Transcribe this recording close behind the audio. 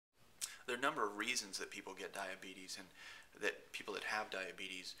There are a number of reasons that people get diabetes, and that people that have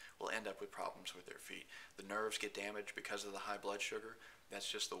diabetes will end up with problems with their feet. The nerves get damaged because of the high blood sugar. That's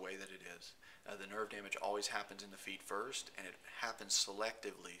just the way that it is. The nerve damage always happens in the feet first, and it happens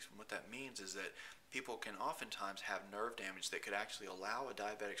selectively. What that means is that people can oftentimes have nerve damage that could actually allow a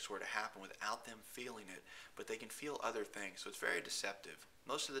diabetic sore to happen without them feeling it, but they can feel other things. So it's very deceptive.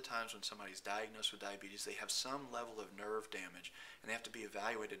 Most of the times when somebody's diagnosed with diabetes, they have some level of nerve damage, and they have to be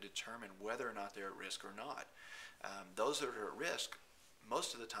evaluated to determine whether or not they're at risk or not. Those that are at risk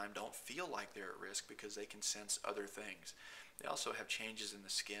most of the time don't feel like they're at risk because they can sense other things. They also have changes in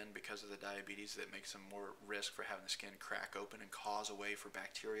the skin because of the diabetes that makes them more risk for having the skin crack open and cause a way for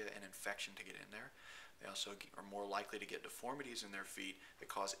bacteria and infection to get in there. They also are more likely to get deformities in their feet that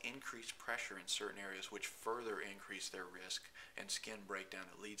cause increased pressure in certain areas, which further increase their risk, and skin breakdown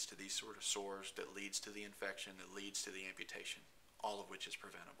that leads to these sort of sores, that leads to the infection, that leads to the amputation, all of which is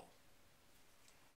preventable.